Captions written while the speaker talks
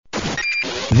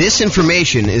This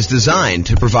information is designed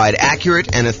to provide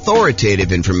accurate and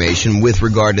authoritative information with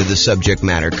regard to the subject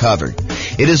matter covered.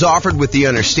 It is offered with the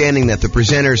understanding that the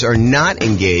presenters are not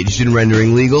engaged in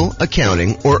rendering legal,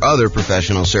 accounting, or other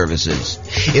professional services.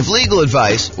 If legal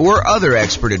advice or other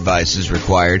expert advice is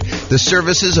required, the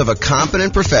services of a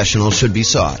competent professional should be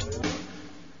sought.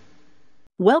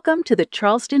 Welcome to the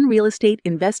Charleston Real Estate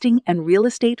Investing and Real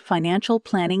Estate Financial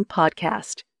Planning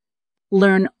Podcast.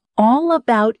 Learn all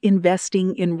about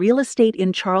investing in real estate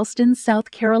in Charleston,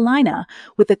 South Carolina,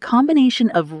 with a combination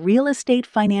of real estate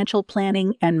financial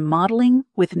planning and modeling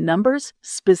with numbers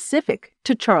specific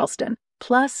to Charleston,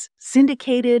 plus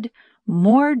syndicated,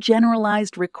 more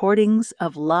generalized recordings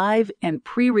of live and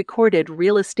pre-recorded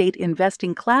real estate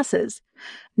investing classes,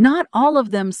 not all of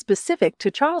them specific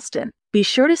to Charleston. Be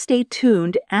sure to stay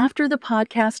tuned after the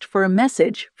podcast for a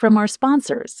message from our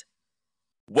sponsors.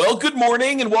 Well, good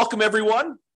morning and welcome,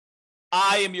 everyone.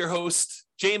 I am your host,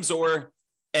 James Orr,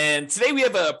 and today we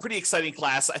have a pretty exciting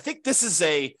class. I think this is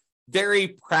a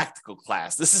very practical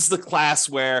class. This is the class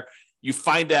where you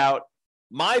find out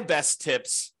my best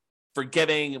tips for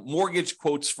getting mortgage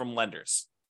quotes from lenders.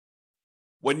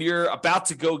 When you're about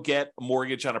to go get a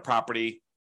mortgage on a property,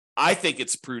 I think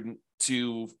it's prudent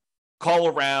to call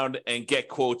around and get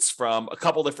quotes from a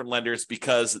couple different lenders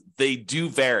because they do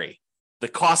vary. The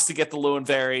cost to get the loan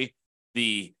vary.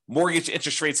 The mortgage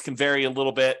interest rates can vary a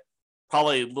little bit,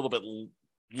 probably a little bit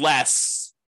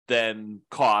less than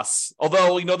costs.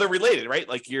 Although, they're related, right?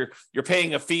 Like you're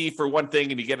paying a fee for one thing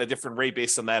and you get a different rate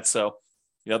based on that. So,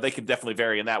 they can definitely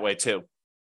vary in that way too.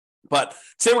 But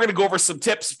today we're going to go over some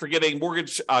tips for getting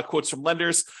mortgage quotes from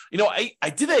lenders. I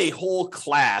did a whole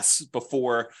class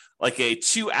before, like a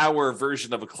 2-hour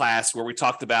version of a class where we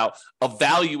talked about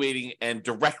evaluating and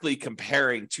directly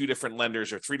comparing 2 different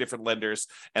lenders or 3 different lenders.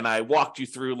 And I walked you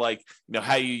through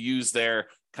how you use their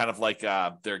kind of like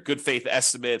their good faith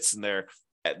estimates and their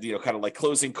kind of like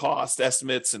closing cost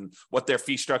estimates and what their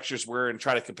fee structures were and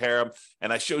try to compare them.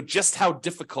 And I showed just how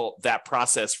difficult that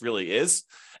process really is.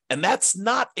 And that's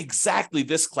not exactly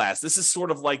this class. This is sort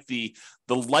of like the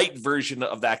light version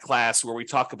of that class where we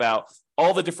talk about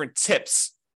all the different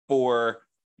tips for,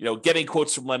 getting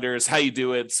quotes from lenders, how you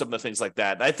do it, some of the things like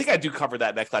that. And I think I do cover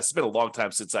that in that class. It's been a long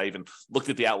time since I even looked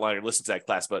at the outline or listened to that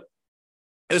class, but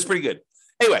it was pretty good.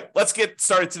 Anyway, let's get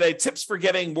started today. Tips for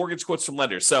getting mortgage quotes from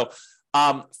lenders. So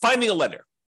finding a lender.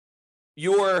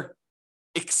 Your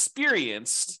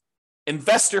experienced,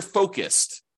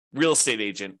 investor-focused real estate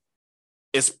agent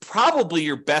is probably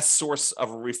your best source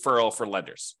of a referral for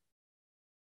lenders.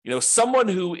 Someone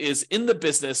who is in the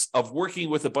business of working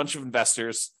with a bunch of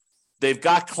investors, they've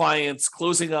got clients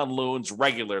closing on loans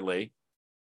regularly.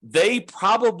 They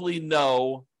probably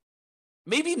know,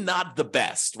 maybe not the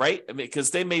best, right?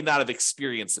 Because they may not have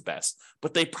experienced the best,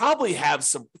 but they probably have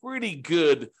some pretty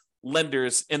good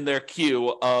lenders in their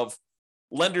queue of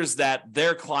lenders that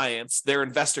their clients, their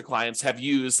investor clients have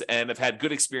used and have had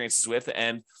good experiences with.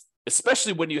 And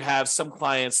especially when you have some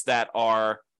clients that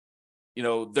are,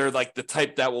 they're like the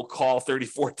type that will call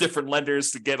 34 different lenders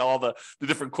to get all the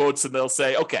different quotes. And they'll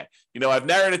say, okay, I've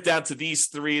narrowed it down to these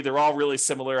 3. They're all really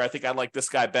similar. I think I like this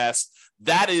guy best.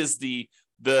 That is the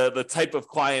type of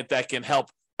client that can help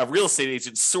a real estate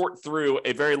agent sort through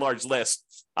a very large list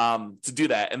to do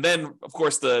that. And then, of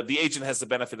course, the agent has the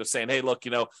benefit of saying, hey, look,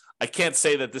 I can't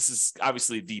say that this is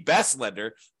obviously the best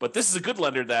lender, but this is a good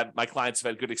lender that my clients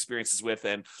have had good experiences with,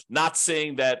 and not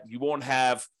saying that you won't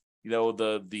have,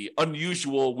 the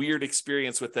unusual, weird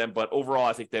experience with them, but overall,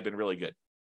 I think they've been really good.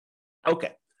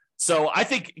 Okay. So I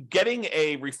think getting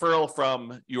a referral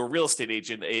from your real estate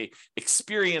agent, a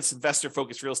experienced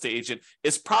investor-focused real estate agent,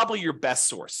 is probably your best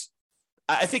source.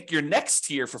 I think your next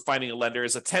tier for finding a lender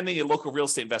is attending a local real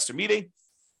estate investor meeting,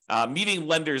 meeting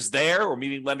lenders there or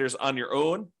meeting lenders on your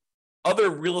own, other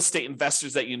real estate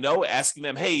investors that asking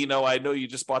them, hey, I know you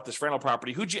just bought this rental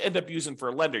property. Who'd you end up using for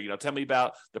a lender? Tell me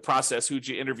about the process. Who'd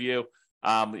you interview?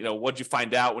 What'd you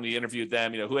find out when you interviewed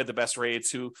them? Who had the best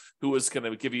rates? Who was going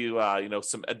to give you,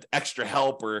 some extra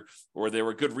help or they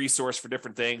were a good resource for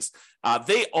different things.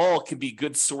 They all can be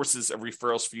good sources of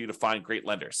referrals for you to find great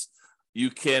lenders. You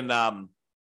can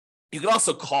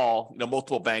also call,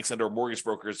 multiple banks and or mortgage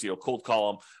brokers, cold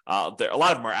call them. A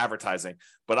lot of them are advertising,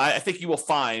 but I think you will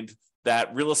find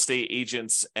that real estate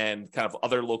agents and kind of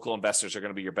other local investors are going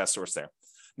to be your best source there.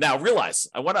 Now, realize,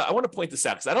 I want to point this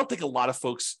out because I don't think a lot of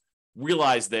folks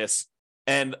realize this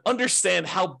and understand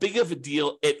how big of a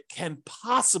deal it can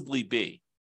possibly be.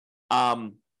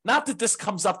 Not that this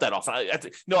comes up that often.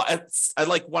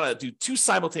 I want to do 2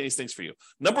 simultaneous things for you.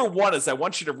 Number one is I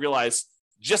want you to realize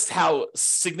just how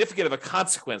significant of a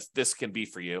consequence this can be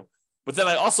for you. But then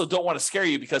I also don't want to scare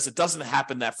you because it doesn't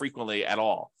happen that frequently at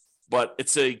all. But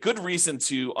it's a good reason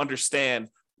to understand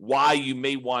why you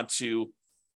may want to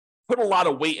put a lot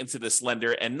of weight into this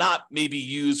lender and not maybe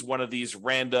use one of these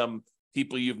random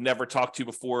people you've never talked to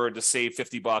before to save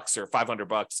 $50 or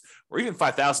 $500 or even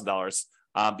 $5,000,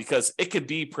 because it could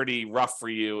be pretty rough for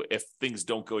you if things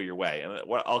don't go your way. And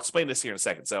I'll explain this here in a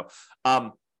second. So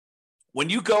when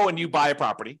you go and you buy a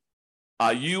property,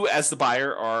 you as the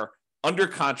buyer are under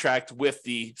contract with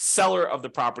the seller of the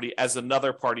property as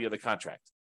another party of the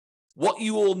contract. What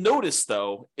you will notice,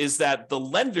 though, is that the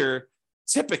lender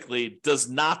typically does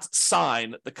not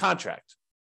sign the contract.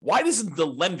 Why doesn't the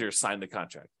lender sign the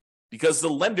contract? Because the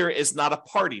lender is not a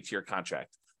party to your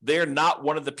contract. They're not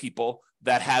one of the people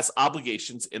that has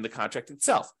obligations in the contract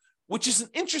itself, which is an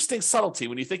interesting subtlety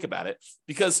when you think about it,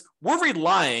 because we're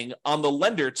relying on the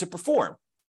lender to perform,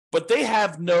 but they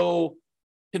have no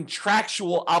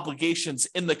contractual obligations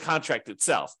in the contract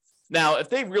itself. Now, if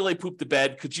they really poop the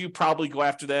bed, could you probably go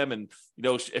after them? And,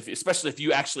 especially if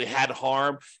you actually had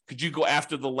harm, could you go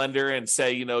after the lender and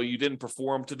say, you didn't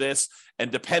perform to this?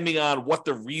 And depending on what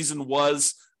the reason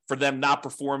was for them not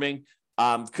performing,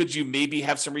 could you maybe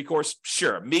have some recourse?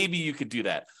 Sure, maybe you could do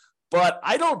that. But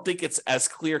I don't think it's as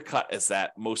clear cut as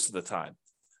that most of the time.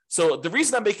 So the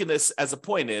reason I'm making this as a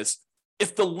point is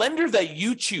if the lender that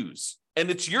you choose, and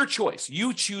it's your choice,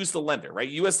 you choose the lender, right?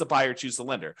 You as the buyer choose the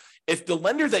lender. If the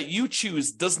lender that you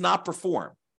choose does not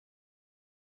perform,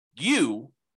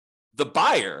 you, the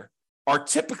buyer, are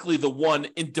typically the one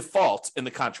in default in the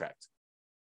contract.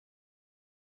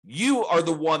 You are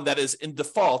the one that is in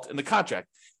default in the contract.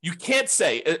 You can't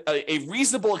say a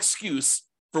reasonable excuse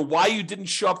for why you didn't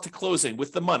show up to closing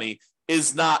with the money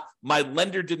is not my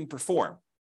lender didn't perform,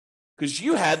 because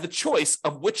you had the choice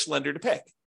of which lender to pick.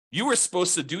 You were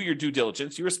supposed to do your due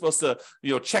diligence. You were supposed to,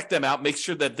 check them out, make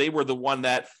sure that they were the one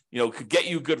that, could get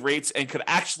you good rates and could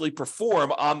actually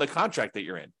perform on the contract that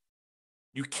you're in.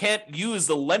 You can't use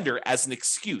the lender as an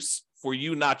excuse for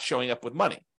you not showing up with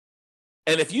money.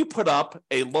 And if you put up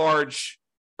a large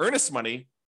earnest money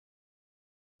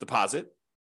deposit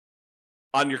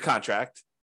on your contract,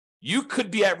 you could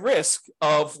be at risk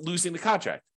of losing the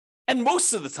contract. And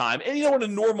most of the time, and in a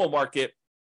normal market,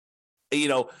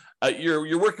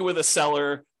 you're working with a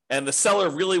seller and the seller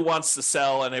really wants to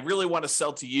sell and they really want to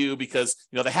sell to you because,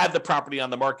 they had the property on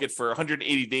the market for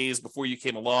 180 days before you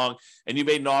came along and you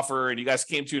made an offer and you guys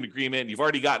came to an agreement and you've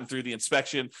already gotten through the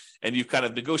inspection and you've kind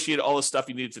of negotiated all the stuff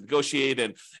you needed to negotiate.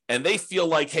 And they feel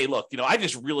like, hey, look, I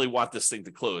just really want this thing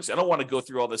to close. I don't want to go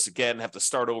through all this again and have to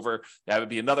start over. That would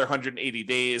be another 180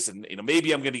 days. And,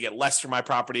 maybe I'm going to get less for my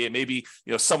property. And maybe,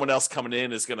 someone else coming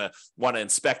in is going to want to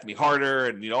inspect me harder.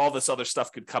 And, all this other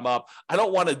stuff could come up. I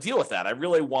don't want to deal with that. I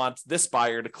really want this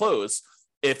buyer to close.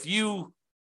 If you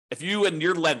and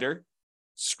your lender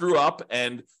screw up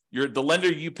and the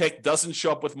lender you pick doesn't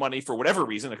show up with money for whatever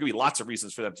reason, there could be lots of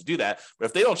reasons for them to do that, but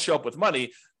if they don't show up with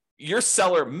money, your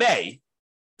seller may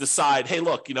decide, hey,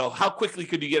 look, how quickly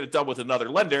could you get it done with another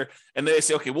lender? And they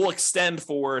say, okay, we'll extend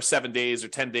for 7 days or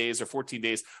 10 days or 14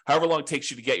 days, however long it takes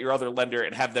you to get your other lender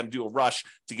and have them do a rush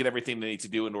to get everything they need to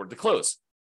do in order to close.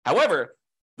 However,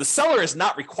 the seller is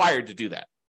not required to do that.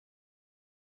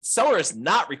 Seller is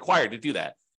not required to do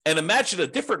that. And imagine a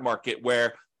different market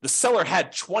where the seller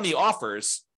had 20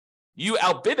 offers, you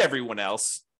outbid everyone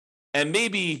else, and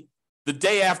maybe the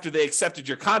day after they accepted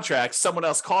your contract, someone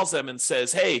else calls them and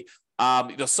says, hey,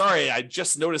 sorry, I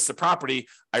just noticed the property.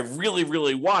 I really,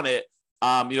 really want it.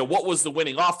 What was the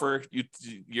winning offer?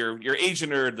 Your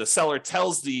agent or the seller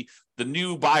tells the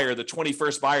new buyer, the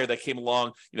 21st buyer that came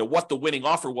along, what the winning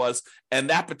offer was.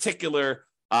 And that particular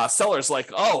seller's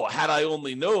like, oh, had I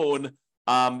only known,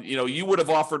 you would have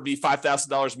offered me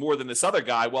 $5,000 more than this other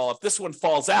guy. Well, if this one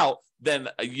falls out, then,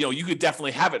 you could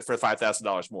definitely have it for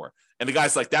 $5,000 more. And the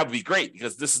guy's like, that would be great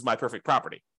because this is my perfect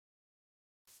property.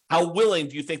 How willing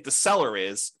do you think the seller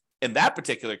is in that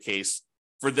particular case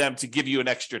for them to give you an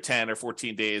extra 10 or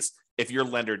 14 days if your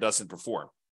lender doesn't perform?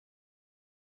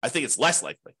 I think it's less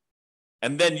likely.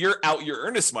 And then you're out your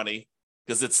earnest money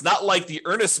because it's not like the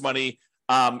earnest money,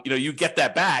 you get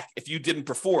that back if you didn't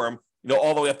perform,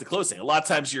 all the way up to closing. A lot of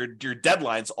times your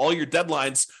deadlines, all your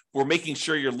deadlines for making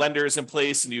sure your lender is in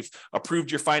place and you've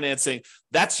approved your financing,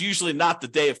 that's usually not the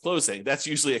day of closing. That's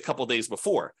usually a couple of days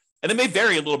before. And it may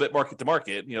vary a little bit market to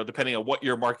market, depending on what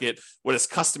is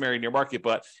customary in your market.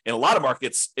 But in a lot of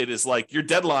markets, it is like your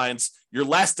deadlines, your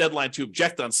last deadline to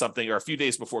object on something are a few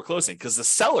days before closing because the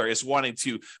seller is wanting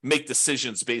to make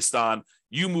decisions based on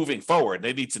you moving forward.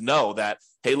 They need to know that,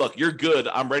 hey, look, you're good.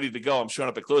 I'm ready to go. I'm showing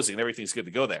up at closing and everything's good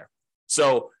to go there.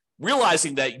 So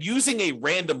realizing that using a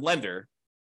random lender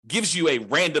gives you a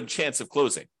random chance of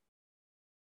closing.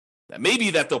 That may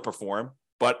be that they'll perform,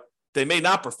 but they may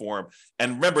not perform.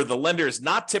 And remember, the lender is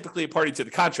not typically a party to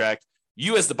the contract.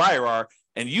 You as the buyer are,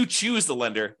 and you choose the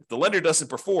lender. If the lender doesn't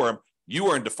perform, you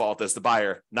are in default as the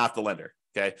buyer, not the lender.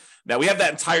 Okay. Now we have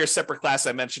that entire separate class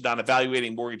I mentioned on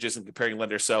evaluating mortgages and comparing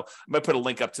lenders. So I'm going to put a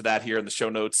link up to that here in the show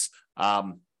notes,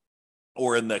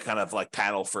 or in the kind of like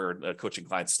panel for coaching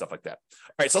clients, stuff like that.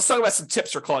 All right. So let's talk about some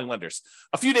tips for calling lenders.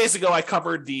 A few days ago, I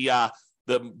covered the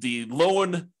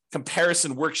loan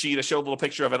comparison worksheet. I showed a little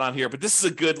picture of it on here, but this is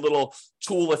a good little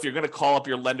tool if you're going to call up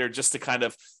your lender just to kind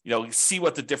of, see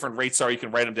what the different rates are. You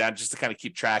can write them down just to kind of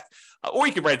keep track, or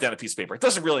you can write it down on a piece of paper. It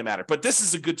doesn't really matter, but this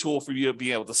is a good tool for you to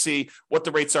be able to see what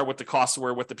the rates are, what the costs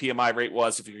were, what the PMI rate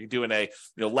was, if you're doing a,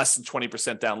 less than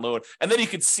 20% down loan, and then you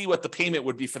can see what the payment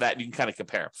would be for that. And you can kind of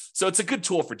compare. So it's a good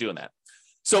tool for doing that.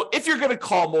 So if you're going to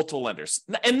call multiple lenders,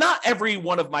 and not every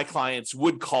one of my clients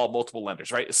would call multiple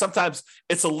lenders, right? Sometimes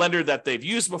it's a lender that they've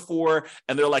used before,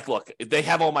 and they're like, look, they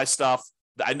have all my stuff.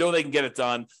 I know they can get it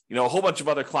done. A whole bunch of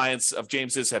other clients of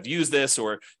James's have used this,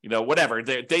 or, whatever.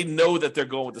 They know that they're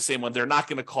going with the same one. They're not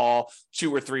going to call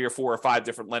 2 or 3 or 4 or 5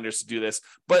 different lenders to do this.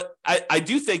 But I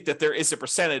do think that there is a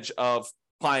percentage of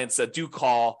clients that do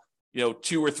call 2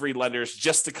 or 3 lenders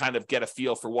just to kind of get a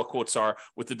feel for what quotes are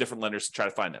with the different lenders to try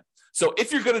to find them. So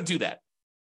if you're going to do that,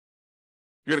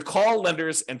 you're going to call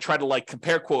lenders and try to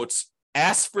compare quotes,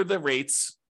 ask for the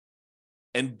rates,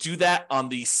 and do that on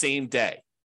the same day.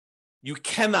 You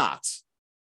cannot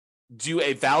do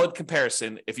a valid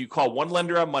comparison if you call one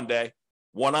lender on Monday,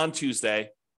 one on Tuesday,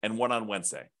 and one on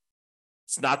Wednesday.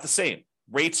 It's not the same.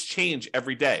 Rates change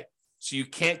every day. So you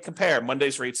can't compare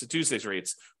Monday's rates to Tuesday's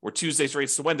rates, or Tuesday's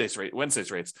rates to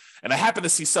Wednesday's rates. And I happen to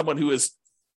see someone who is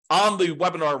on the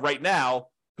webinar right now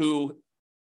who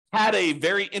had a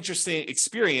very interesting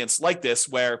experience like this,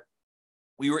 where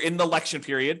we were in the election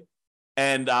period,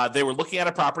 and they were looking at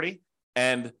a property,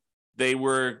 and they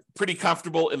were pretty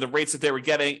comfortable in the rates that they were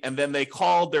getting. And then they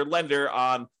called their lender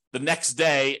on the next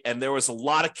day, and there was a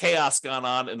lot of chaos going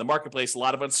on in the marketplace, a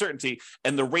lot of uncertainty,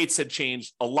 and the rates had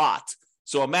changed a lot.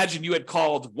 So imagine you had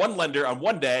called one lender on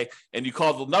one day and you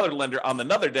called another lender on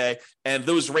another day, and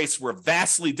those rates were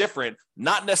vastly different,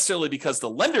 not necessarily because the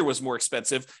lender was more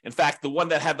expensive. In fact, the one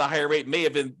that had the higher rate may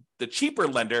have been the cheaper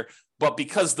lender, but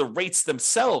because the rates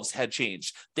themselves had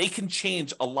changed. They can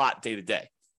change a lot day to day.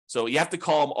 So you have to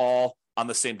call them all on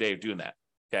the same day of doing that.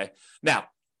 Okay. Now,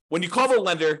 when you call the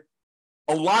lender,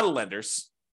 a lot of lenders,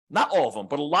 not all of them,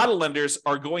 but a lot of lenders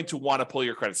are going to want to pull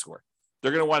your credit score.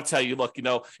 They're going to want to tell you, look,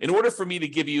 in order for me to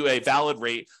give you a valid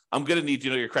rate, I'm going to need to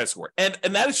know your credit score. And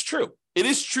that is true. It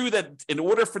is true that in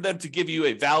order for them to give you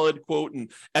a valid quote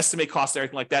and estimate cost,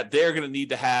 everything like that, they're going to need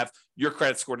to have your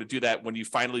credit score to do that when you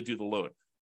finally do the loan.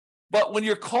 But when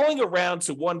you're calling around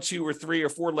to 1, 2, or 3 or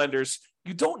 4 lenders,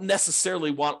 you don't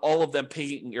necessarily want all of them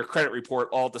paying your credit report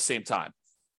all at the same time.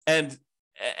 And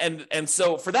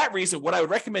so for that reason, what I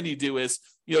would recommend you do is,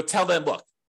 tell them, look,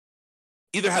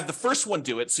 either have the first one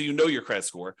do it so you know your credit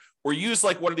score, or use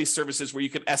one of these services where you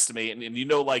can estimate and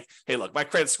hey, look, my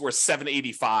credit score is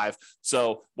 785.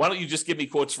 So why don't you just give me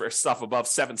quotes for stuff above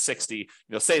 760?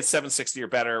 Say it's 760 or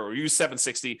better, or use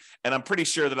 760. And I'm pretty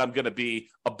sure that I'm going to be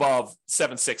above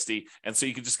 760. And so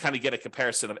you can just kind of get a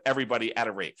comparison of everybody at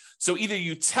a rate. So either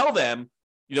you tell them,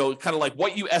 kind of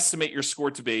what you estimate your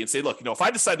score to be, and say, look, if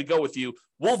I decide to go with you,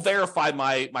 we'll verify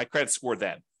my credit score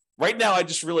then. Right now, I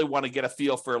just really want to get a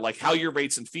feel for how your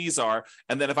rates and fees are.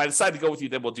 And then if I decide to go with you,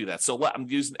 then we'll do that. So I'm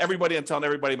telling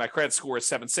everybody my credit score is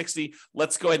 760.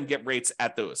 Let's go ahead and get rates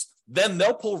at those. Then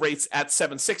they'll pull rates at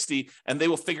 760, and they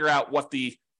will figure out what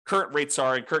the current rates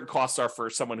are and current costs are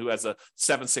for someone who has a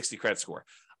 760 credit score.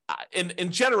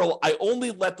 In general, I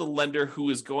only let the lender who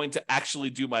is going to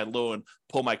actually do my loan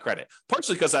pull my credit,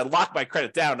 partially because I lock my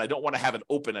credit down. And I don't want to have it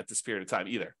open at this period of time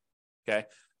either. Okay.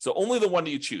 So only the one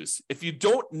that you choose. If you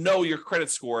don't know your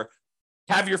credit score,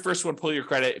 have your first one pull your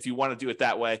credit if you want to do it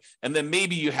that way. And then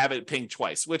maybe you have it ping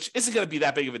twice, which isn't going to be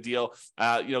that big of a deal.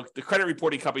 The credit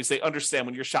reporting companies, they understand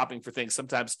when you're shopping for things,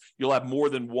 sometimes you'll have more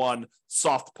than one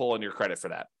soft pull on your credit for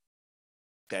that.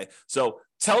 Okay. So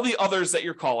tell the others that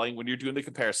you're calling when you're doing the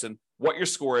comparison what your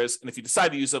score is. And if you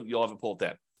decide to use them, you'll have it pulled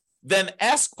then. Then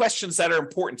ask questions that are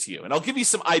important to you. And I'll give you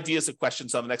some ideas of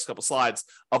questions on the next couple slides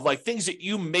of things that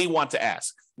you may want to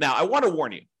ask. Now, I want to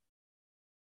warn you.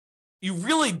 You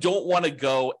really don't want to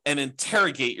go and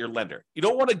interrogate your lender. You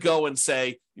don't want to go and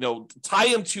say, tie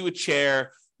him to a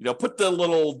chair, put the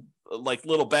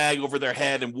little bag over their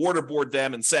head and waterboard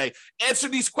them and say, answer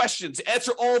these questions,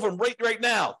 answer all of them right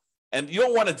now. And you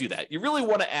don't want to do that. You really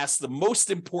want to ask the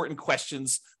most important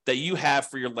questions that you have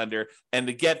for your lender and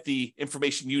to get the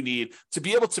information you need to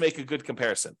be able to make a good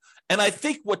comparison. And I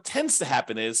think what tends to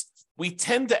happen is we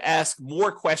tend to ask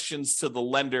more questions to the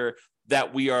lender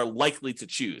that we are likely to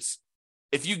choose.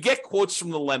 If you get quotes from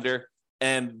the lender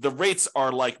and the rates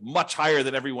are like much higher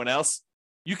than everyone else,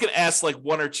 you can ask like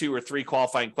 1 or 2 or 3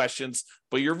 qualifying questions,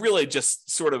 but you're really just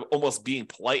sort of almost being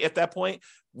polite at that point.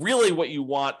 Really what you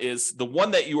want is the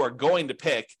one that you are going to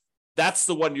pick. That's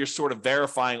the one you're sort of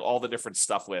verifying all the different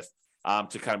stuff with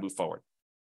to kind of move forward.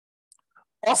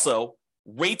 Also,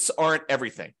 rates aren't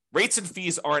everything. Rates and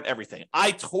fees aren't everything.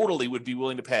 I totally would be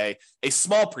willing to pay a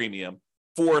small premium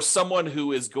for someone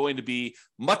who is going to be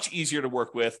much easier to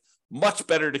work with, much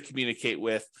better to communicate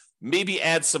with, maybe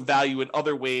add some value in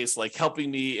other ways, like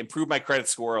helping me improve my credit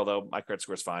score, although my credit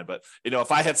score is fine. But,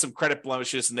 if I had some credit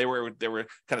blemishes and they were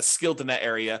kind of skilled in that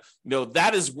area,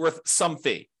 that is worth some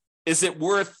fee. Is it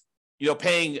worth,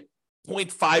 paying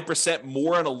 0.5%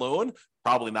 more on a loan?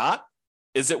 Probably not.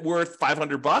 Is it worth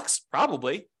 $500?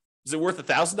 Probably. Is it worth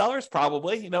 $1,000?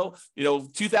 Probably.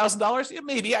 $2,000? Yeah,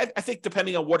 maybe. I think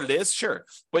depending on what it is, sure.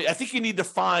 But I think you need to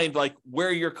find like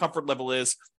where your comfort level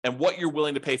is and what you're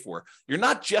willing to pay for. You're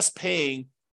not just paying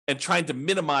and trying to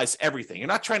minimize everything. You're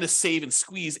not trying to save and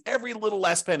squeeze every little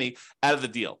last penny out of the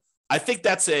deal. I think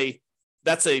that's a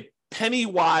penny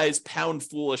wise, pound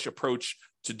foolish approach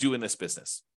to doing this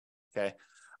business. Okay.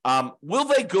 Will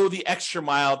they go the extra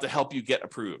mile to help you get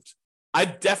approved?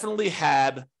 I've definitely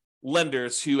had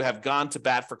lenders who have gone to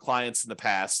bat for clients in the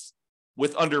past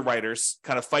with underwriters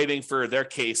kind of fighting for their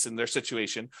case and their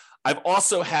situation. I've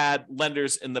also had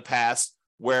lenders in the past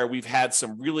where we've had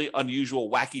some really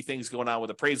unusual, wacky things going on with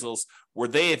appraisals where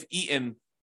they have eaten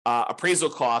appraisal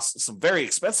costs, some very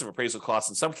expensive appraisal costs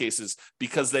in some cases,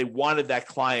 because they wanted that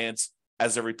client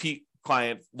as a repeat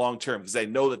client long-term because they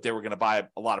know that they were going to buy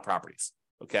a lot of properties.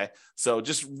 Okay. So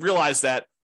just realize that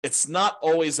it's not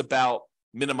always about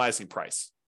minimizing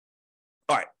price.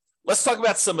 All right, let's talk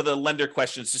about some of the lender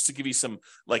questions just to give you some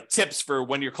like tips for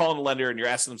when you're calling a lender and you're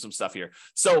asking them some stuff here.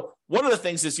 So one of the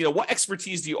things is, what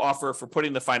expertise do you offer for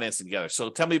putting the financing together? So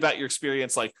tell me about your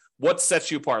experience, like what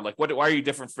sets you apart? Like why are you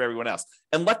different from everyone else?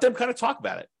 And let them kind of talk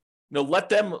about it. Let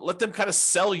them kind of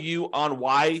sell you on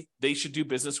why they should do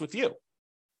business with you.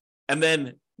 And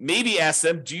then maybe ask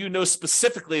them, do you know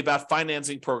specifically about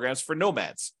financing programs for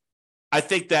nomads? I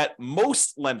think that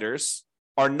most lenders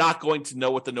are not going to know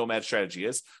what the nomad strategy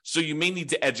is. So you may need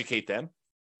to educate them.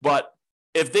 But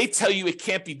if they tell you it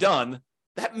can't be done,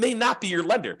 that may not be your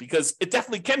lender because it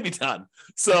definitely can be done.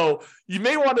 So you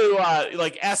may want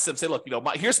to ask them, say, look,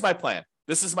 here's my plan.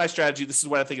 This is my strategy. This is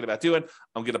what I'm thinking about doing.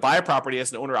 I'm going to buy a property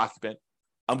as an owner occupant.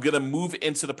 I'm going to move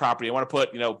into the property. I want to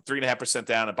put, 3.5%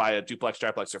 down and buy a duplex,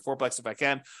 triplex, or fourplex if I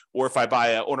can. Or if I buy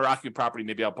an owner occupant property,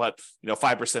 maybe I'll put,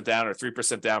 5% down or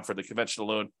 3% down for the conventional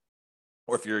loan.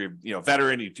 Or if you're, a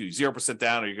veteran, you do 0%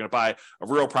 down, or you're going to buy a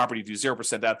rural property, do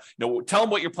 0% down. Tell them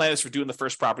what your plan is for doing the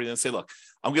first property, and then say, look,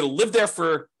 I'm going to live there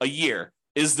for a year.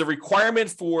 Is the requirement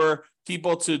for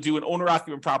people to do an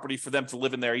owner-occupant property for them to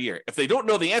live in there a year? If they don't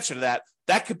know the answer to that,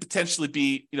 that could potentially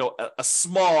be, a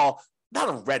small, not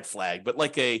a red flag, but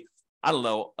like a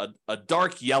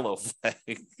dark yellow flag.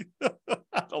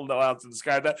 I don't know how to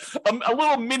describe that. A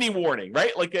little mini warning,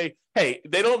 right? Like hey,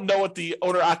 they don't know what the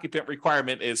owner-occupant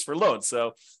requirement is for loans,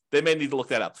 so they may need to look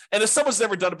that up. And if someone's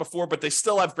never done it before, but they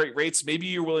still have great rates, maybe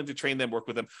you're willing to train them, work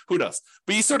with them. Who knows?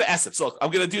 But you sort of ask them, so look,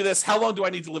 I'm going to do this. How long do I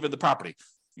need to live in the property?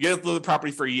 You get to live in the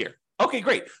property for a year. Okay,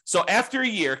 great. So after a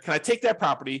year, can I take that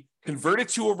property, convert it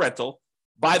to a rental,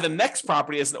 buy the next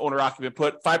property as an owner-occupant,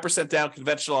 put 5% down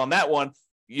conventional on that one,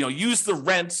 use the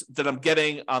rent that I'm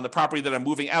getting on the property that I'm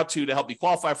moving out to help me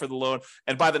qualify for the loan,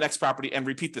 and buy the next property and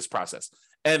repeat this process.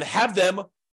 And have them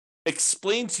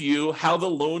explain to you how the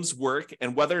loans work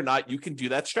and whether or not you can do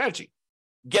that strategy.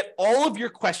 Get all of your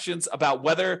questions about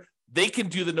whether they can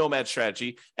do the nomad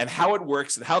strategy and how it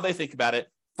works and how they think about it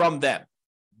from them.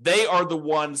 They are the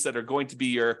ones that are going to be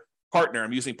your partner.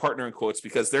 I'm using partner in quotes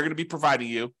because they're going to be providing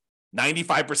you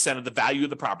 95% of the value of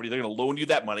the property. They're going to loan you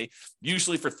that money,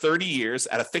 usually for 30 years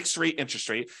at a fixed rate interest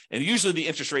rate. And usually the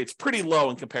interest rate's pretty low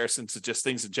in comparison to just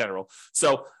things in general.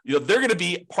 So, they're going to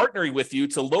be partnering with you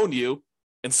to loan you,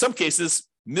 in some cases,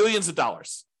 millions of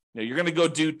dollars. You're going to go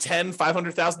do $10,000,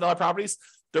 $500,000 properties.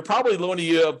 They're probably loaning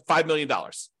you $5 million.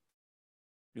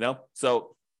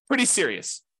 So pretty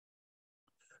serious.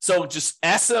 So just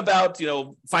ask them about,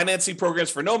 financing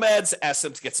programs for nomads, ask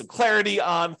them to get some clarity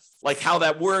on like how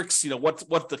that works,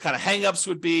 what the kind of hangups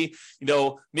would be,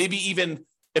 maybe even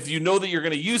if you know that you're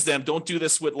going to use them, don't do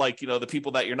this with the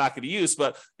people that you're not going to use.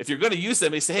 But if you're going to use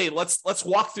them, they say, hey, let's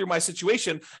walk through my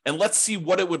situation and let's see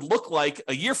what it would look like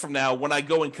a year from now when I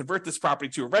go and convert this property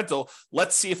to a rental.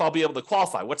 Let's see if I'll be able to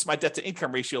qualify. What's my debt to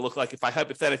income ratio look like if I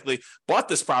hypothetically bought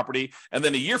this property and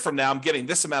then a year from now I'm getting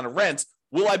this amount of rent?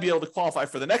 Will I be able to qualify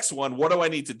for the next one? What do I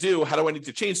need to do? How do I need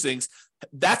to change things?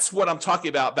 That's what I'm talking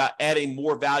about adding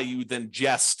more value than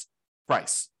just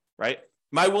price, right?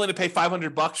 Am I willing to pay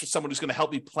 $500 for someone who's going to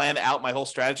help me plan out my whole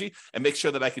strategy and make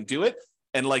sure that I can do it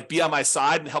and be on my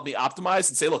side and help me optimize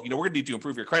and say, look, we're going to need to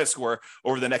improve your credit score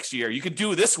over the next year. You can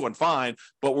do this one fine,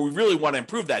 but we really want to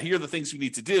improve that. Here are the things we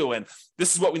need to do. And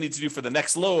this is what we need to do for the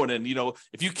next loan. And,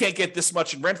 if you can't get this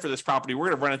much in rent for this property, we're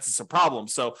going to run into some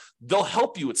problems. So they'll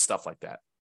help you with stuff like that.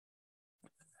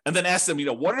 And then ask them,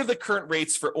 what are the current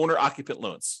rates for owner occupant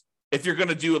loans? If you're going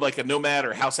to do a nomad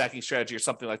or house hacking strategy or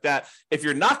something like that. If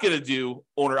you're not going to do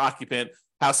owner occupant,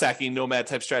 house hacking, nomad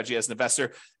type strategy as an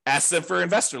investor, ask them for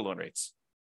investor loan rates.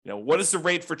 What is the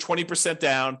rate for 20%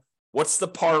 down? What's the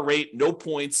par rate? No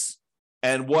points.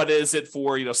 And what is it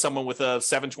for, someone with a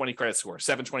 720 credit score,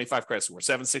 725 credit score,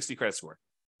 760 credit score?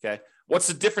 Okay. What's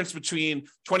the difference between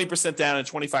 20% down and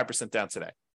 25% down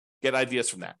today? Get ideas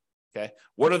from that. Okay.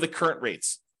 What are the current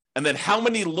rates? And then how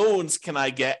many loans can I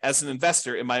get as an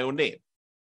investor in my own name?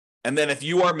 And then if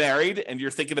you are married and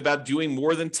you're thinking about doing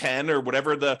more than 10 or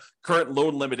whatever the current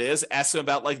loan limit is, ask them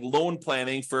about loan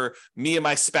planning for me and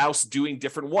my spouse doing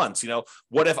different ones.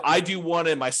 What if I do one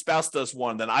and my spouse does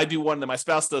one, then I do one and my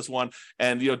spouse does one?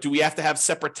 And, do we have to have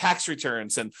separate tax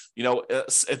returns? And,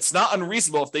 it's not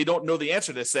unreasonable if they don't know the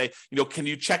answer to say, can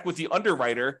you check with the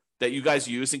underwriter that you guys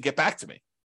use and get back to me?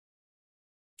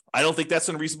 I don't think that's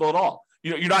unreasonable at all.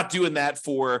 You're not doing that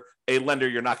for a lender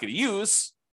you're not going to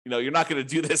use. You're not going to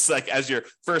do this as your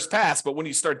first pass, but when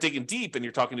you start digging deep and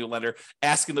you're talking to a lender,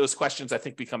 asking those questions, I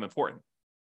think, become important.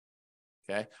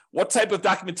 Okay. What type of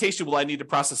documentation will I need to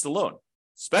process the loan?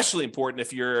 Especially important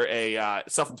if you're a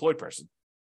self-employed person,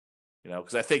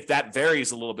 because I think that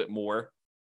varies a little bit more,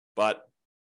 but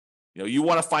you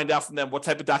want to find out from them what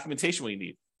type of documentation will you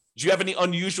need. Did you have any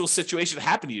unusual situation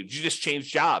happen to you? Did you just change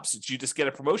jobs? Did you just get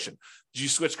a promotion? Did you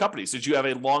switch companies? Did you have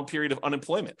a long period of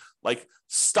unemployment?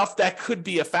 Stuff that could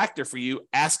be a factor for you,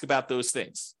 ask about those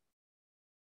things.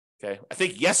 Okay. I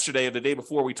think yesterday or the day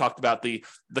before we talked about the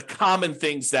common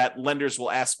things that lenders will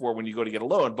ask for when you go to get a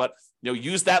loan, but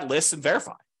use that list and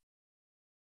verify.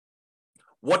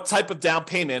 What type of down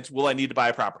payment will I need to buy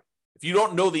a property? If you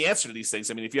don't know the answer to these things,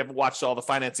 if you haven't watched all the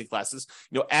financing classes,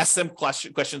 ask them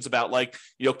questions about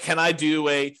can I do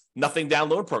a nothing down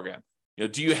loan program?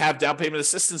 Do you have down payment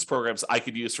assistance programs I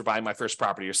could use for buying my first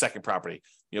property or second property?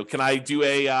 Can I do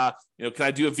a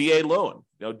VA loan?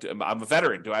 I'm a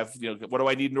veteran. Do I have, what do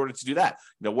I need in order to do that?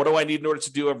 What do I need in order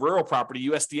to do a rural property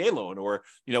USDA loan? Or,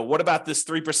 what about this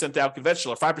 3% down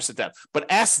conventional or 5% down? But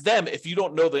ask them, if you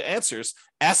don't know the answers,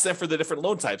 ask them for the different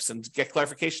loan types and get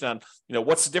clarification on,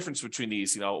 what's the difference between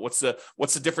these? What's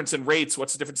the difference in rates?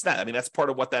 What's the difference in that? That's part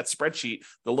of what that spreadsheet,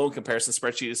 the loan comparison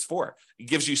spreadsheet, is for. It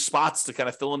gives you spots to kind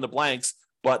of fill in the blanks,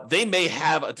 but they may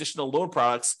have additional loan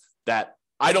products that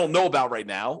I don't know about right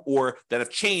now, or that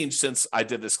have changed since I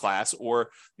did this class,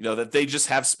 or that they just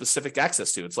have specific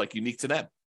access to. It's unique to them.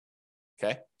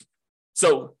 Okay.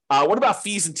 So what about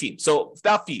fees and team? So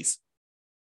about fees,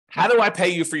 how do I pay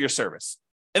you for your service?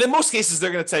 And in most cases,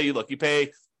 they're going to tell you, look, you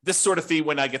pay this sort of fee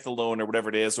when I get the loan or whatever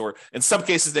it is, or in some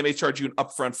cases, they may charge you an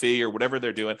upfront fee or whatever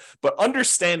they're doing. But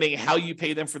understanding how you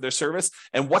pay them for their service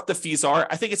and what the fees are,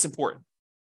 I think it's important.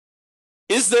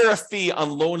 Is there a fee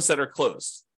on loans that are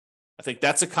closed? I think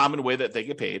that's a common way that they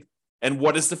get paid. And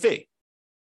what is the fee?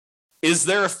 Is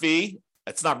there a fee?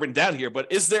 It's not written down here,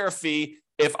 but is there a fee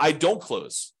if I don't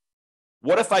close?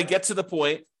 What if I get to the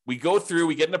point, we go through,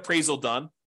 we get an appraisal done,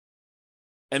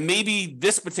 and maybe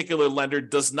this particular lender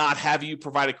does not have you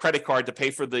provide a credit card to pay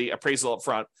for the appraisal up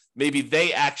front. Maybe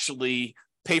they actually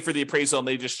pay for the appraisal and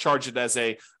they just charge it as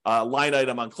a line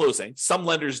item on closing. Some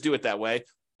lenders do it that way.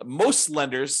 Most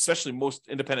lenders, especially most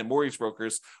independent mortgage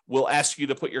brokers, will ask you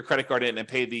to put your credit card in and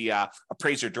pay the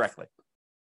appraiser directly.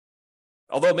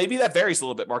 Although maybe that varies a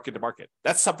little bit market to market.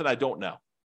 That's something I don't know.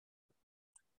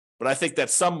 But I think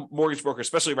that some mortgage brokers,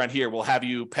 especially around here, will have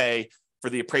you pay for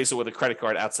the appraisal with a credit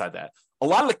card outside that. A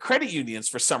lot of the credit unions,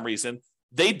 for some reason,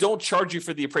 they don't charge you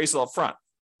for the appraisal up front.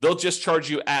 They'll just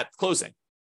charge you at closing.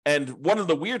 And one of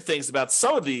the weird things about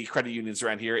some of the credit unions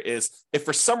around here is if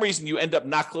for some reason you end up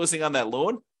not closing on that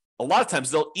loan, a lot of times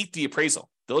they'll eat the appraisal.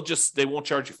 They won't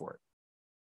charge you for it.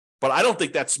 But I don't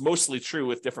think that's mostly true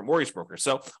with different mortgage brokers.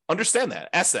 So understand that.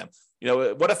 Ask them,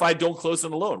 what if I don't close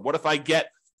on the loan? What if I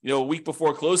get, a week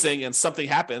before closing and something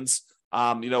happens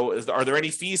Are there any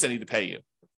fees I need to pay you?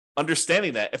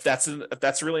 Understanding that if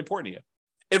that's really important to you.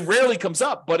 It rarely comes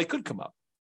up, but it could come up.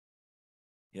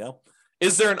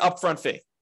 Is there an upfront fee?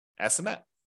 Ask them that.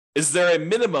 Is there a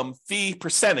minimum fee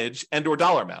percentage and or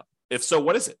dollar amount? If so,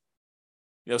 what is it?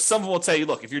 Some of them will tell you,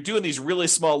 look, if you're doing these really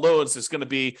small loans, it's going to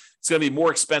be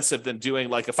more expensive than doing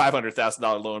like a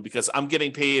 $500,000 loan because I'm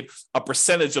getting paid a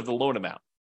percentage of the loan amount.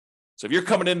 So if you're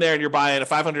coming in there and you're buying a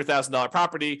 $500,000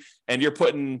 property and you're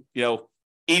putting,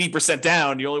 80%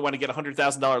 down, you only want to get a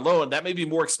 $100,000 loan, that may be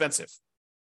more expensive.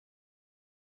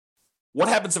 What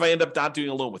happens if I end up not doing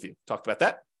a loan with you? Talked about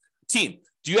that. Team,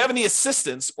 do you have any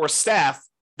assistants or staff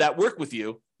that work with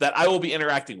you that I will be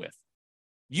interacting with?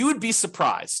 You would be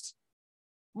surprised.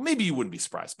 Maybe you wouldn't be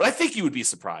surprised, but I think you would be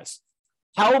surprised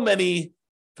how many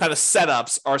kind of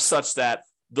setups are such that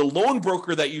the loan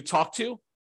broker that you talk to,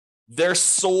 their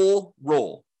sole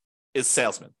role is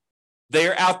salesman. They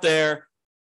are out there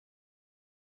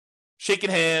shaking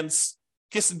hands,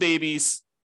 kissing babies,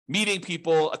 meeting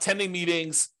people, attending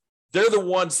meetings. They're the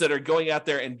ones that are going out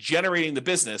there and generating the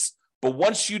business. But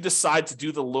once you decide to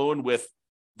do the loan with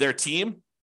their team,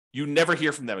 you never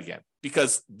hear from them again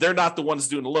because they're not the ones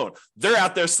doing the loan. They're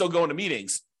out there still going to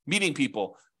meetings, meeting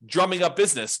people, drumming up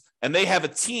business, and they have a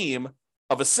team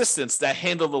of assistants that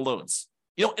handle the loans.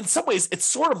 In some ways, it's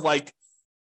sort of like,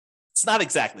 it's not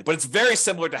exactly, but it's very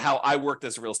similar to how I worked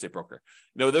as a real estate broker.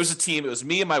 There's a team. It was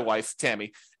me and my wife,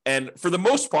 Tammy. And for the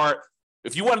most part,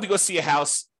 if you wanted to go see a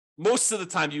house, most of the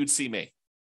time you would see me.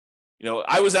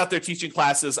 I was out there teaching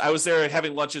classes. I was there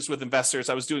having lunches with investors.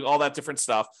 I was doing all that different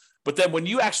stuff. But then when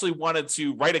you actually wanted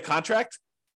to write a contract,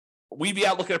 we'd be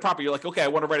out looking at property. You're like, okay, I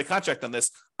want to write a contract on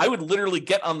this. I would literally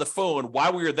get on the phone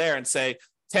while we were there and say,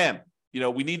 Tam,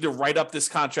 we need to write up this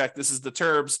contract. This is the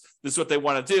terms. This is what they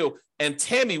want to do. And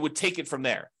Tammy would take it from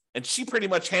there. And she pretty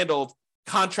much handled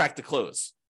contract to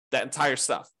close, that entire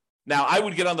stuff. Now, I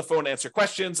would get on the phone, answer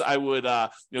questions. I would,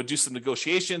 do some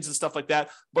negotiations and stuff like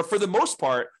that. But for the most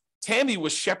part, Tammy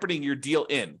was shepherding your deal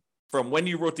in from when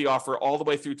you wrote the offer all the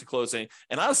way through to closing,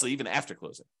 and honestly, even after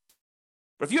closing.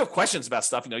 But if you have questions about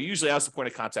stuff, usually I was the point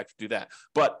of contact to do that.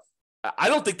 But I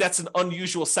don't think that's an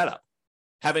unusual setup.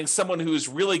 Having someone who's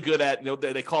really good at,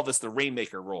 they call this the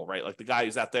rainmaker role, right? Like the guy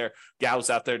who's out there, gal who's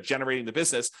out there generating the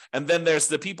business. And then there's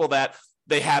the people that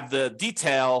they have the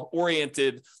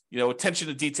detail-oriented, attention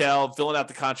to detail, filling out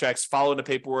the contracts, following the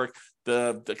paperwork,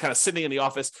 the kind of sitting in the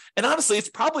office. And honestly, it's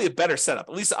probably a better setup.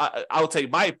 At least I'll tell you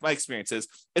my experience is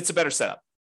it's a better setup.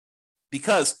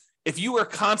 Because if you are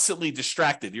constantly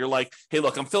distracted, you're like, hey,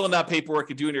 look, I'm filling out paperwork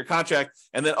and doing your contract.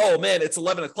 And then, oh man, it's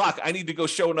 11 o'clock. I need to go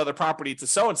show another property to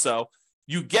so-and-so.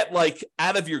 You get like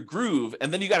out of your groove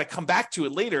and then you got to come back to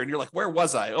it later. And you're like, where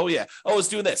was I? Oh yeah. Oh, I was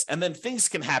doing this. And then things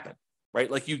can happen. Right?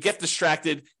 Like you get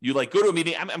distracted, you like go to a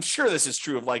meeting. I'm sure this is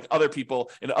true of like other people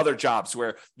in other jobs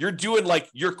where you're doing like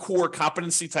your core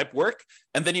competency type work.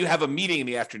 And then you have a meeting in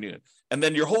the afternoon and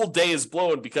then your whole day is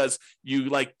blown because you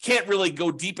like can't really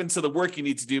go deep into the work you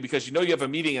need to do because you have a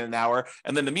meeting in an hour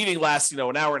and then the meeting lasts,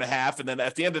 an hour and a half. And then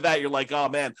at the end of that, you're like, oh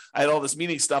man, I had all this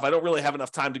meeting stuff. I don't really have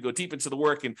enough time to go deep into the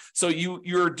work. And so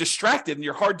you're distracted and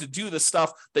you're hard to do the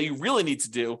stuff that you really need to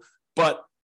do. But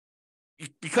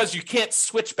because you can't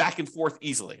switch back and forth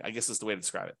easily, I guess is the way to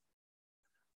describe it.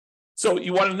 So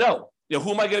you want to know, who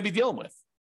am I going to be dealing with?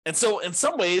 And so in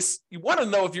some ways, you want to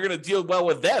know if you're going to deal well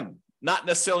with them, not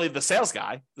necessarily the sales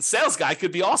guy. The sales guy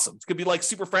could be awesome. It could be like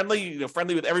super friendly,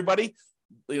 friendly with everybody,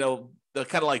 the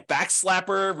kind of like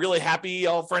backslapper, really happy,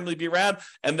 all friendly to be around.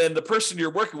 And then the person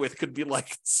you're working with could be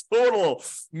like total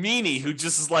meanie who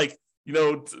just is like,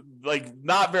 like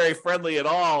not very friendly at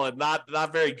all and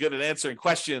not very good at answering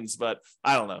questions. But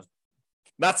I don't know.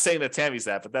 Not saying that Tammy's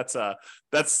that, but that's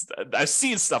I've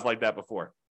seen stuff like that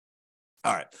before.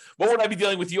 All right. What would I be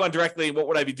dealing with you on directly? And what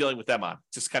would I be dealing with them on?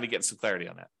 Just kind of getting some clarity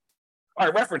on that. All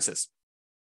right. References.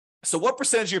 So what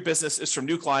percentage of your business is from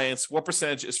new clients? What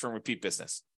percentage is from repeat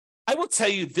business? I will tell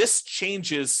you this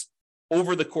changes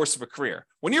over the course of a career.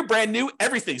 When you're brand new,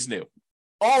 everything's new.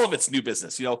 All of it's new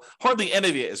business, hardly any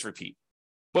of it is repeat.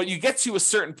 But you get to a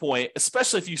certain point,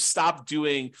 especially if you stop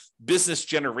doing business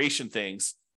generation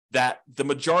things, that the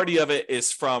majority of it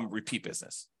is from repeat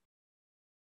business.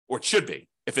 Or it should be.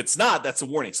 If it's not, that's a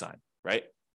warning sign, right?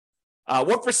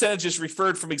 What percentage is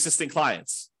referred from existing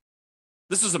clients?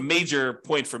 This was a major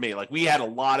point for me. Like we had a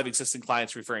lot of existing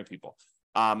clients referring people.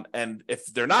 And if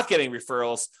they're not getting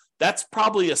referrals, that's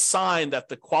probably a sign that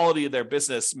the quality of their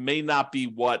business may not be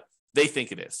what they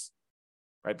think it is,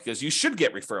 right? Because you should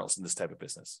get referrals in this type of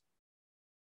business.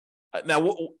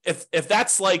 Now, if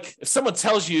that's like, if someone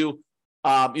tells you,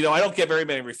 I don't get very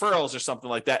many referrals or something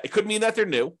like that, it could mean that they're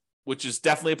new, which is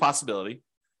definitely a possibility.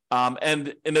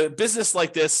 And in a business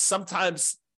like this,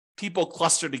 sometimes people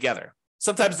cluster together.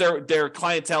 Sometimes their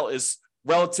clientele is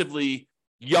relatively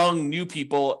young, new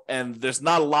people, and there's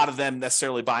not a lot of them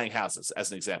necessarily buying houses,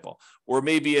 as an example. Or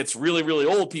maybe it's really, really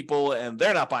old people and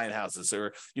they're not buying houses.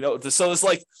 Or, so it's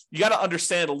like, you got to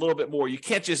understand a little bit more. You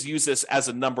can't just use this as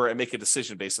a number and make a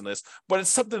decision based on this, but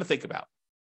it's something to think about.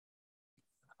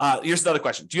 Here's another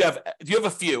question. Do you have a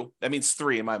few, that means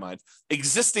 3 in my mind,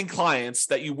 existing clients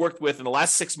that you worked with in the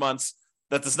last 6 months?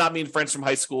 That does not mean friends from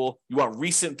high school. You want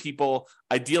recent people,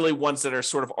 ideally ones that are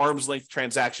sort of arm's length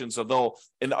transactions, although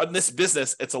in this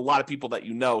business, it's a lot of people that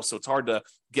you know, so it's hard to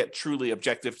get truly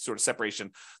objective sort of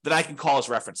separation that I can call as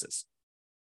references.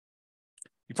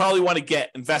 You probably want to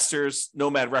get investors,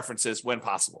 nomad references when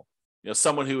possible.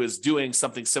 Someone who is doing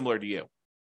something similar to you.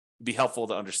 It'd be helpful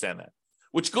to understand that.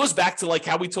 Which goes back to like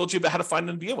how we told you about how to find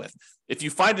them to deal with. If you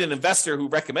find an investor who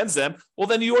recommends them, well,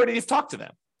 then you already have talked to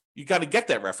them. You got to get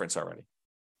that reference already.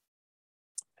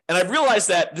 And I realized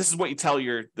that this is what you tell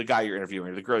the guy you're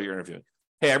interviewing or the girl you're interviewing.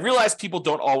 Hey, I realize people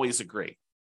don't always agree.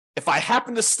 If I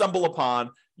happen to stumble upon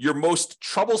your most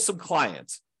troublesome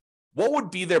client, what would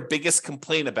be their biggest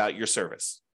complaint about your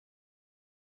service?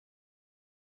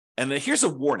 And then here's a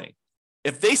warning.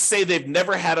 If they say they've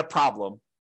never had a problem,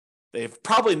 they've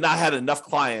probably not had enough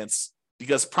clients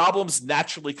because problems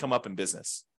naturally come up in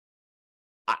business.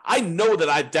 I know that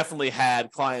I've definitely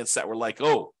had clients that were like,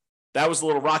 oh, that was a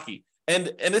little rocky.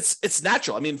 And it's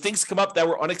natural. I mean, things come up that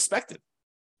were unexpected.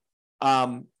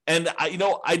 And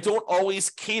I don't always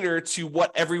cater to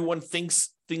what everyone thinks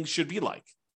things should be like,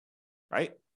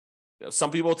 right?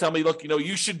 Some people tell me, look,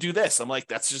 you should do this. I'm like,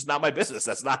 that's just not my business.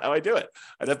 That's not how I do it.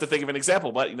 I'd have to think of an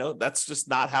example, but that's just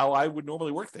not how I would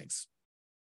normally work things.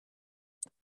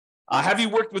 Have you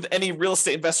worked with any real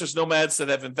estate investors, nomads that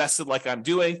have invested like I'm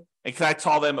doing? And can I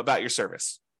tell them about your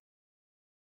service?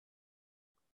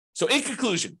 So in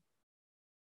conclusion,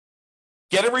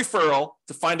 get a referral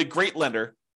to find a great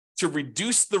lender to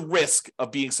reduce the risk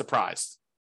of being surprised.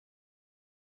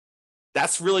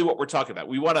 That's really what we're talking about.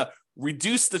 We want to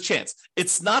reduce the chance.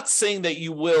 It's not saying that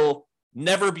you will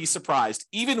never be surprised,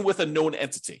 even with a known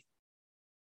entity,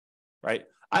 right?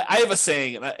 I have a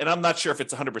saying, and I'm not sure if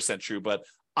it's 100% true, but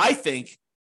I think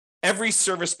every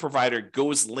service provider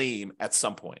goes lame at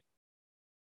some point.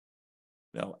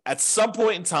 At some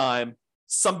point in time,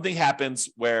 something happens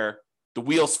where the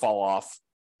wheels fall off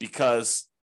because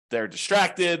they're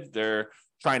distracted, they're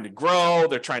trying to grow,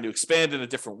 they're trying to expand in a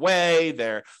different way,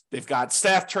 they've got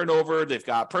staff turnover, they've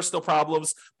got personal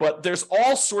problems, but there's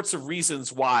all sorts of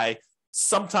reasons why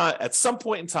at some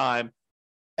point in time,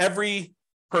 every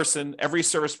person, every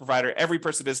service provider, every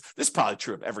person this is probably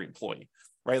true of every employee,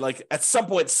 right? Like at some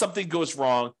point, something goes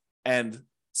wrong and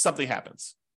something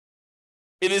happens.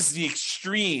 It is the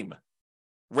extreme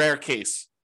rare case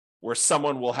where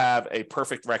someone will have a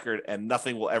perfect record and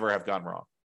nothing will ever have gone wrong.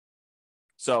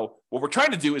 So what we're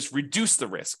trying to do is reduce the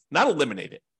risk, not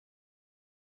eliminate it.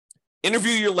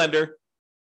 Interview your lender,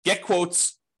 get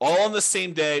quotes all on the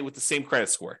same day with the same credit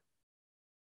score.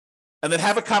 And then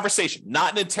have a conversation,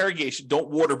 not an interrogation.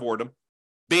 Don't waterboard them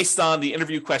based on the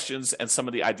interview questions and some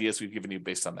of the ideas we've given you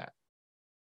based on that.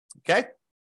 Okay?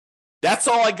 That's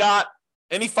all I got.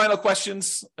 Any final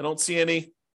questions? I don't see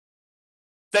any.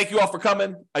 Thank you all for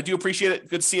coming. I do appreciate it.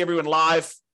 Good to see everyone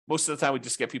live. Most of the time, we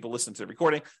just get people listening to the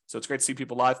recording, so it's great to see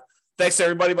people live. Thanks,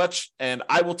 everybody, much, and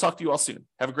I will talk to you all soon.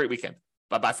 Have a great weekend.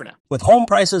 Bye-bye for now. With home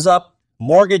prices up,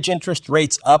 mortgage interest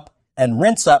rates up, and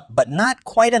rents up, but not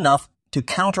quite enough to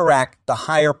counteract the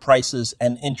higher prices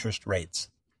and interest rates.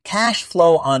 Cash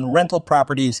flow on rental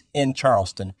properties in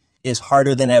Charleston is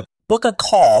harder than ever. Book a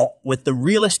call with the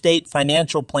Real Estate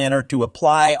Financial Planner to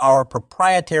apply our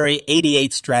proprietary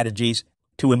 88 strategies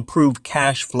to improve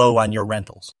cash flow on your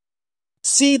rentals.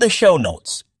 See the show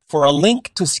notes for a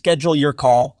link to schedule your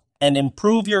call and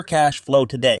improve your cash flow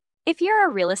today. If you're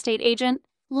a real estate agent,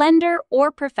 lender, or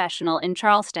professional in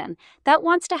Charleston that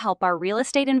wants to help our real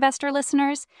estate investor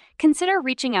listeners, consider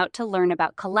reaching out to learn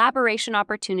about collaboration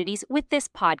opportunities with this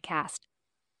podcast.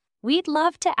 We'd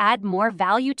love to add more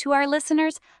value to our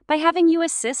listeners by having you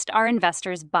assist our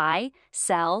investors buy,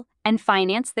 sell, and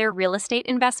finance their real estate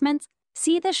investments.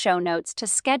 See the show notes to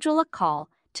schedule a call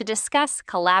to discuss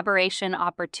collaboration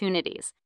opportunities.